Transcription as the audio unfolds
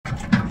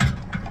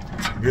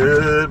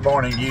Good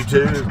morning,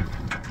 YouTube.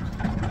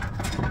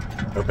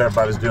 Hope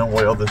everybody's doing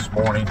well this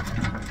morning.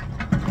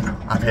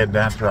 I'm heading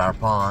down to our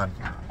pond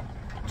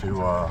to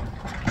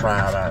try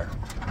out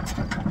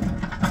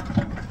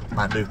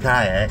my new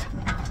kayak.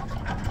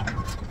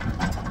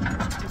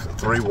 It's a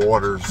Three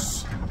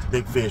Waters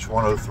Big Fish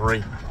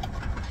 103.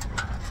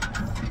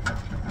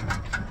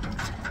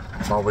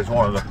 I've always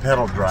wanted a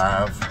pedal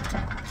drive.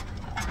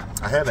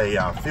 I had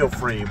a Feel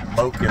Free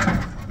Moken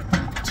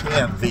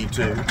 10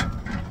 V2,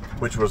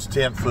 which was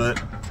 10 foot.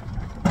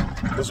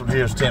 This one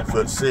here is 10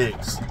 foot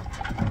 6. So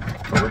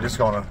we're just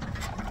gonna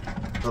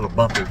little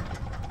bumpy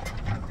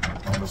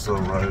on this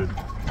little road.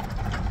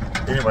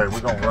 Anyway, we're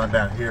gonna run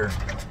down here,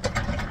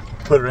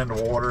 put her in the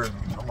water, and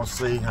I'm gonna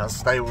see how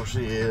stable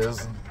she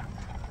is, and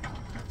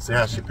see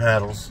how she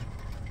paddles.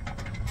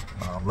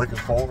 I'm looking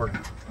forward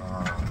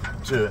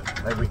to it.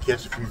 Maybe we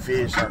catch a few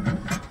fish.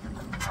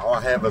 All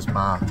I have is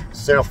my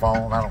cell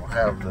phone. I don't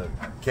have the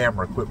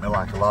camera equipment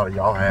like a lot of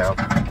y'all have.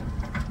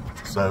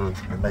 So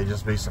it may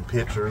just be some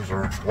pictures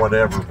or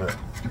whatever, but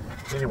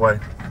anyway,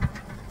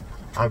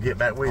 I'll get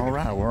back with you. All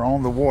right, we're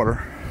on the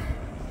water.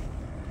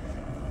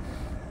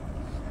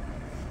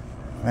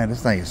 Man,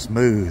 this thing is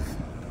smooth.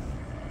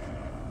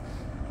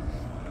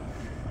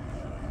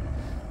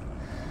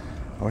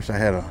 I wish I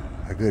had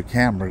a good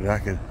camera that I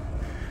could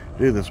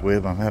do this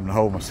with. I'm having to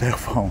hold my cell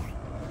phone.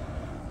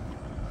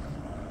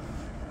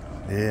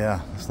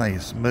 Yeah, this thing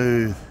is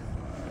smooth.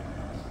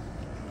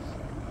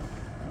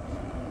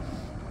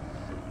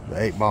 The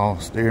 8-ball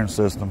steering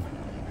system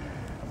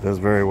does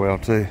very well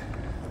too.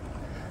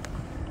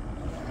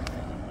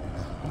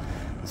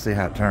 Let's see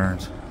how it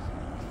turns.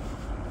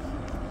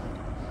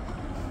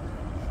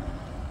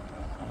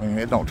 I mean,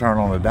 it don't turn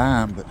on a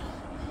dime, but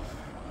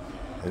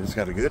it's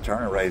got a good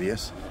turning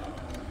radius.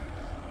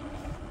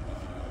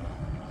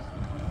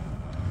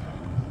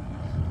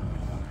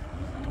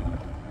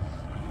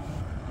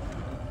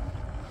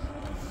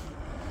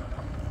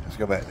 Let's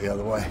go back the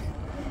other way,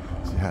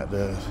 see how it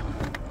does.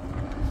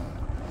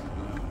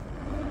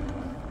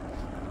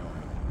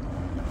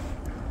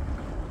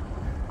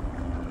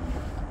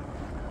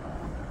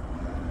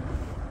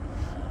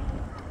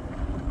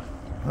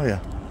 Oh yeah,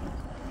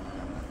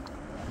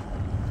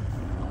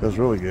 that's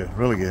really good,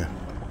 really good.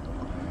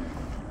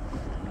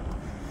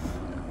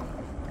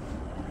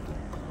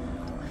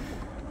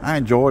 I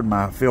enjoyed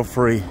my Feel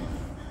Free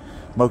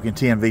Moken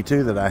 10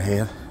 V2 that I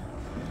had.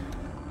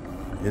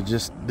 It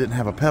just didn't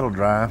have a pedal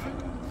drive,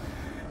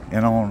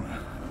 and on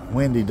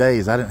windy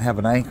days I didn't have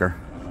an anchor.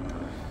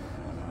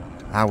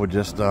 I would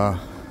just I'd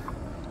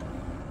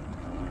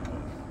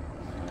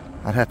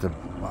have to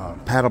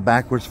paddle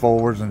backwards,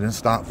 forwards, and then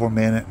stop for a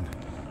minute.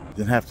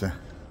 Didn't have to.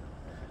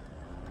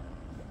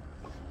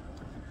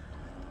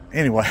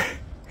 Anyway,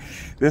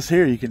 this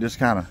here you can just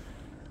kind of,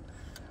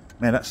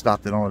 man, that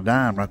stopped it on a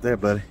dime right there,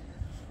 buddy.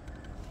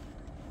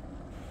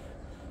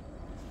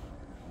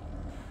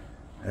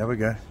 There we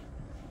go.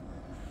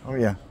 Oh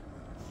yeah,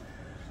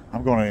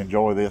 I'm going to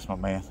enjoy this, my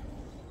man.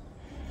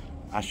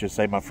 I should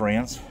say, my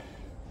friends.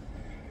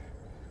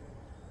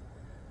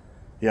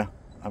 Yeah,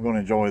 I'm going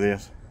to enjoy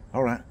this.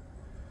 All right.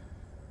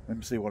 Let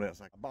me see what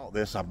else I bought.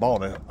 This I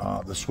bought it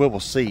the swivel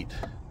seat,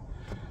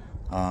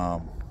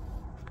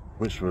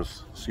 which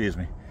was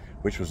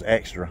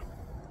extra,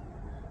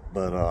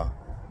 but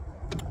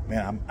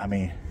man, I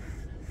mean,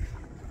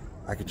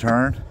 I could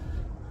turn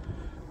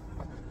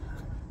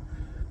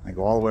and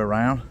go all the way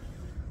around.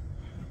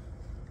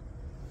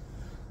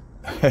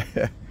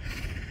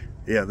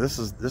 Yeah, this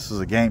is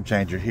a game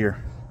changer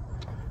here.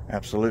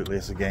 Absolutely,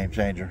 it's a game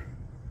changer.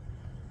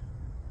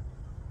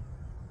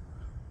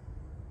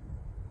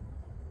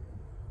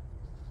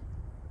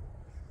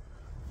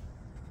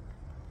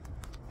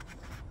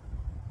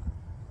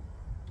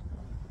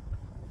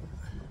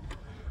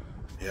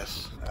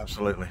 Yes,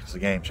 absolutely, it's a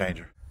game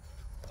changer.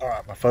 All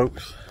right, my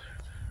folks,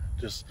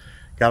 just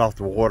got off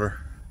the water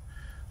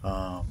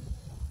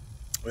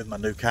with my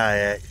new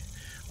kayak.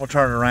 I'm gonna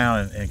turn it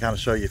around and kind of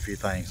show you a few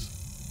things.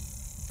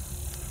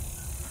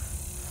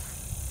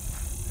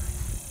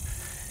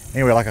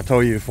 Anyway, like I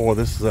told you before,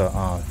 this is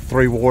a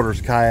Three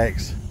Waters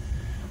kayaks,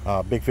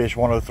 Big Fish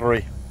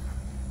 103.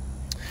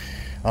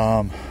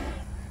 On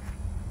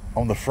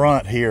the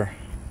front here,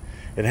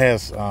 it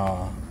has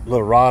a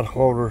little rod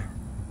holder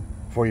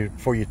for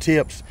your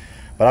tips,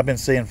 but I've been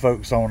seeing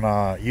folks on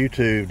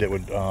YouTube that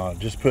would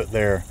just put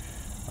their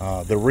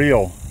the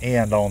reel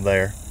end on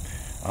there.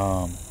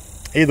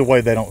 Either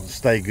way, they don't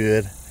stay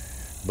good,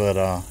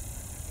 but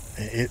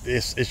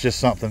it's just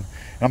something. And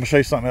I'm gonna show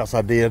you something else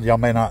I did. Y'all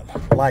may not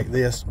like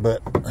this,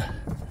 but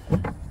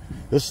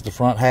this is the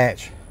front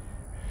hatch.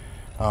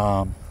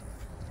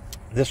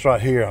 This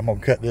right here, I'm gonna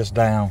cut this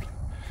down.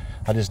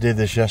 I just did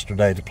this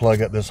yesterday to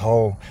plug up this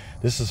hole.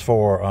 This is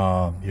for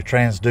your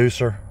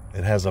transducer.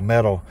 It has a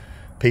metal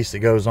piece that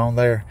goes on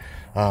there.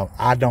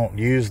 I don't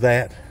use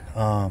that.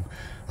 I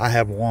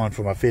have one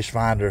for my fish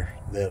finder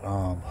that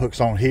hooks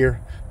on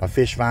here. My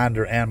fish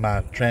finder and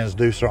my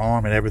transducer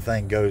arm and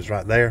everything goes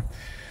right there.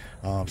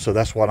 So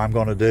that's what I'm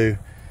going to do.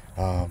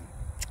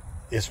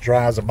 it's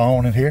dry as a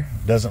bone in here,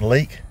 doesn't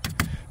leak.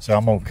 So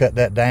I'm gonna cut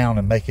that down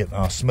and make it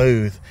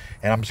smooth,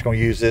 and I'm just gonna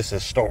use this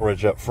as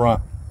storage up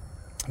front.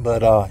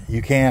 But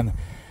you can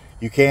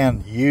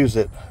use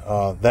it,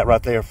 that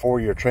right there, for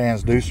your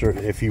transducer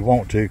if you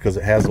want to, because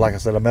it has, like I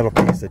said, a metal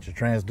piece that your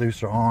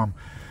transducer arm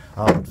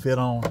would fit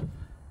on.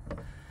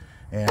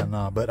 And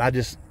but I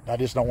just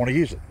don't want to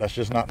use it. That's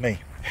just not me.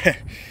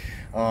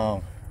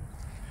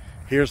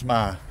 Here's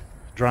my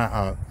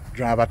drive.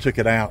 I took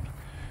it out.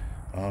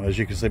 As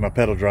you can see, my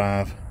pedal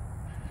drive.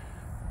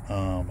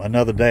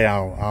 Another day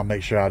I'll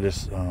make sure I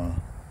just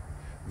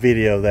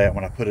video that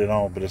when I put it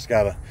on. But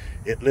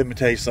let me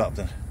tell you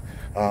something.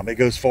 It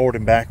goes forward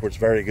and backwards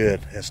very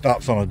good. It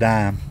stops on a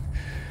dime.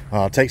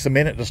 It takes a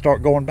minute to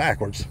start going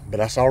backwards, but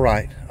that's all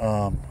right.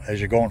 As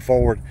you're going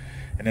forward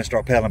and then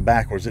start pedaling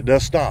backwards, it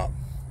does stop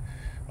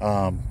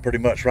pretty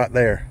much right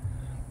there,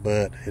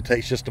 but it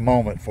takes just a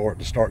moment for it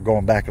to start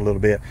going back a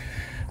little bit.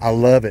 I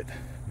love it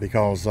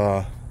because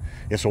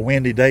it's a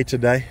windy day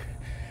today,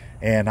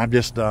 and I'm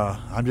just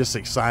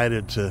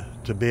excited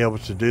to be able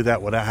to do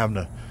that without having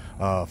to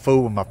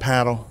fool with my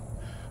paddle,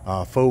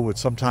 fool with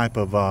some type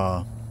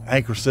of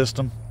anchor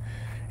system,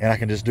 and I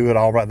can just do it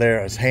all right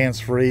there. It's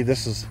hands-free.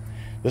 This is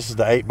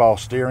the 8-ball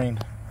steering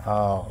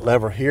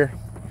lever here,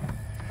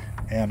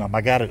 and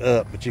I got it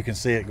up, but you can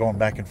see it going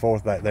back and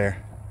forth back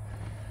there.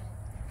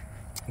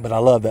 But I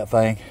love that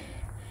thing.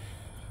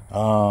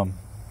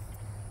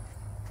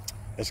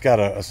 It's got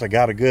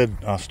a good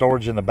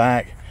storage in the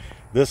back.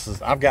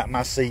 I've got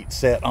my seat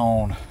set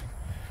on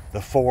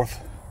the fourth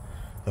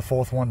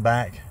one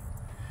back.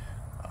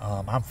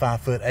 I'm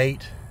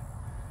 5'8".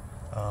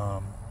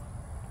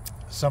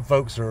 Some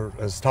folks are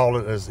as tall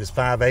as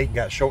 5'8",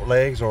 got short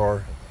legs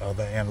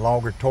and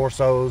longer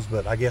torsos,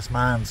 but I guess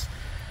mine's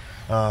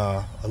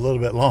a little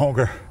bit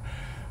longer,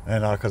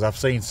 and because I've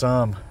seen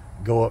some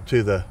go up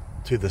to the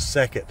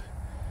second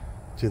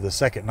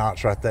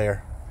notch right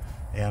there.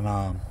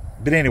 And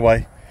but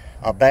anyway,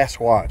 Bass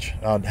Watch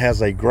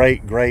has a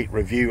great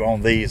review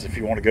on these. If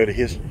you want to go to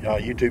his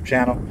YouTube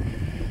channel,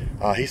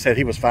 he said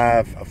he was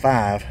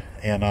 5'5",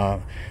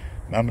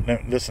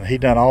 and listen, he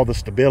done all the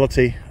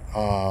stability.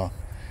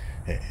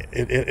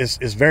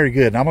 It's very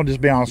good. And I'm gonna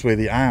just be honest with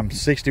you, I am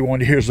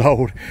 61 years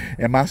old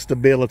and my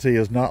stability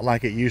is not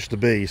like it used to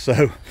be.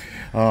 So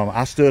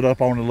I stood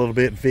up on it a little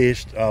bit and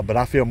fished, but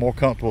I feel more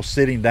comfortable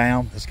sitting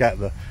down. It's got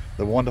the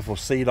wonderful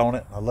seat on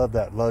it. I love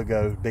that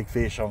logo, Big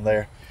Fish, on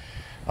there.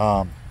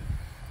 But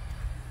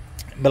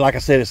like I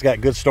said, it's got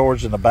good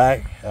storage in the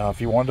back. If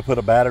you wanted to put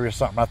a battery or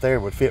something right there,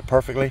 it would fit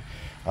perfectly.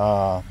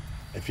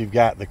 If you've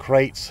got the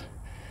crates,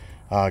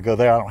 go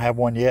there. I don't have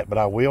one yet, but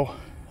I will.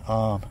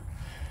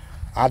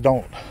 I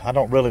don't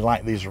really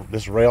like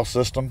this rail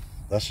system.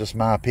 That's just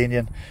my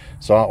opinion.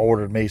 So I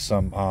ordered me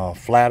some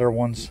flatter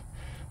ones,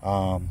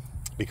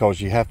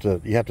 because you have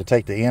to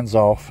take the ends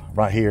off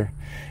right here,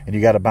 and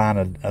you got to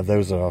bind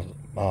those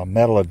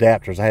metal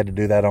adapters. I had to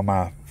do that on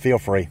my Feel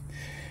Free,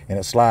 and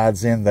it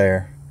slides in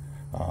there,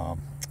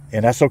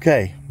 and that's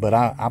okay. But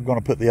I'm going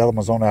to put the other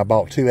ones on there. I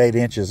bought 2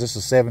 8-inches. This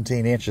is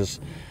 17 inches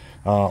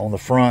on the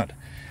front,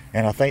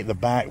 and I think the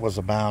back was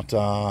about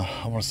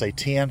I want to say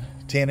 10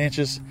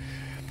 inches.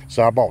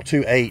 So I bought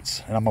 2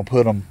 8s, and I'm gonna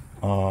put them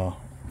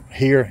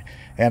here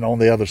and on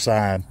the other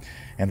side,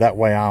 and that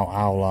way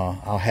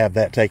I'll have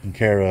that taken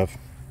care of.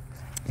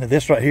 Now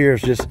this right here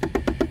is just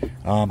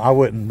I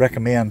wouldn't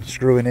recommend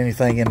screwing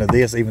anything into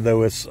this, even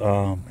though it's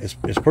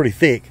pretty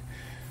thick.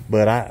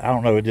 But I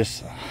don't know.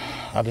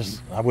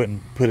 I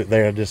wouldn't put it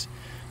there. I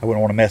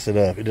wouldn't want to mess it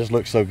up. It just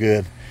looks so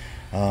good.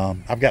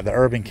 I've got the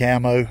urban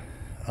camo.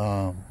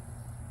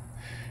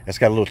 It's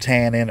got a little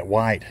tan in it,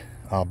 white,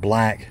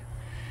 black,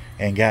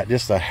 and got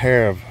just a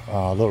hair of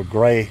little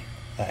gray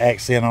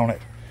accent on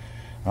it.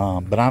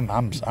 But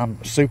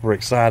I'm super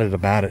excited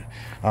about it.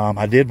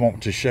 I did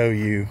want to show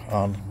you.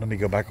 Let me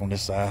go back on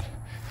this side.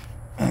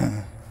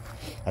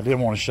 I did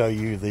want to show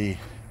you the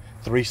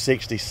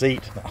 360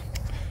 seat.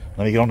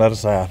 Let me get on the other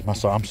side.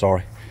 I'm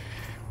sorry.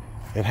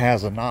 It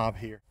has a knob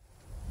here.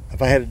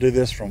 If I had to do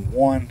this from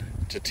 1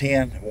 to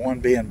 10, 1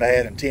 being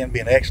bad and 10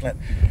 being excellent,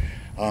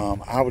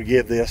 I would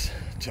give this,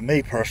 to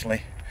me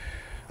personally,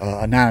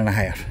 a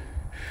 9.5.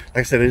 Like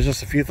I said, there's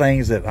just a few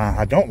things that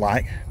I don't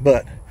like,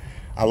 but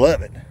I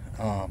love it.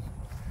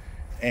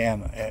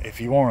 And if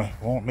you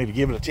want me to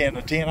give it a 10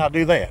 to 10, I'll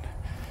do that.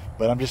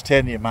 But I'm just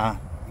telling you my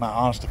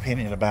honest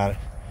opinion about it.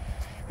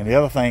 And the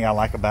other thing I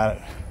like about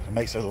it, it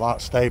makes it a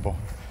lot stable,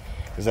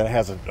 is that it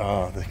has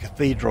the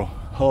cathedral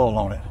hull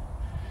on it.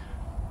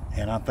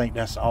 And I think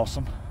that's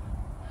awesome.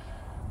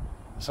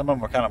 Some of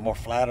them are kind of more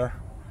flatter.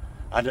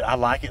 I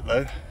like it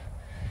though.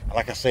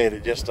 Like I said,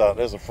 it just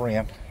there's a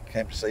friend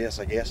came to see us,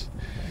 I guess.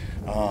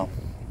 I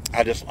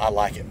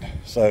like it.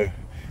 So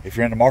if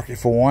you're in the market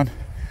for one,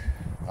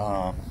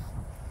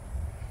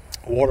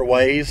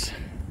 Waterways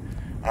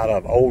out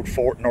of Old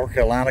Fort, North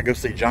Carolina, go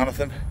see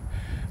Jonathan.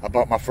 I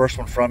bought my first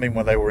one from him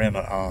when they were in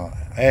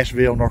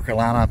Asheville, North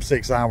Carolina. I'm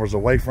 6 hours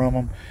away from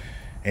them,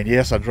 and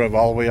yes, I drove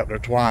all the way up there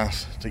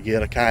twice to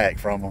get a kayak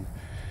from them.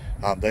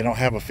 They don't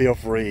have a Feel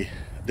Free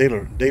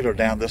dealer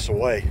down this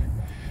way,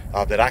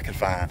 that I could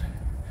find,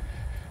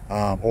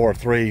 or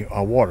 3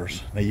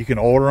 waters. Now you can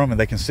order them and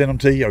they can send them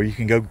to you, or you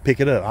can go pick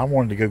it up. I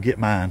wanted to go get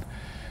mine.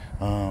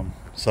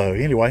 So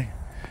anyway,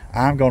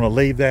 I'm going to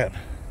leave that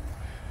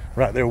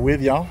right there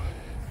with y'all,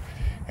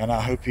 and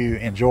I hope you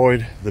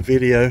enjoyed the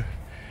video,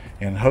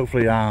 and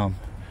hopefully I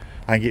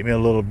can get me a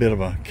little bit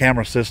of a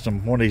camera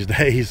system one of these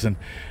days and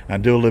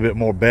do a little bit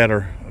more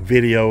better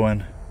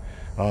videoing,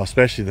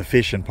 especially the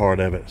fishing part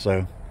of it.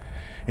 So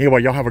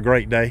anyway, y'all have a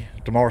great day.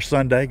 Tomorrow's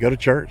Sunday. Go to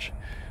church.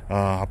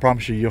 I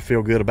promise you, you'll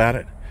feel good about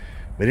it.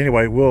 But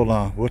anyway,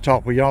 we'll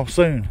talk with y'all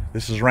soon.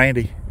 This is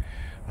Randy,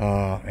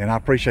 and I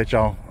appreciate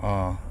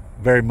y'all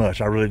very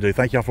much. I really do.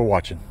 Thank y'all for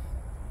watching.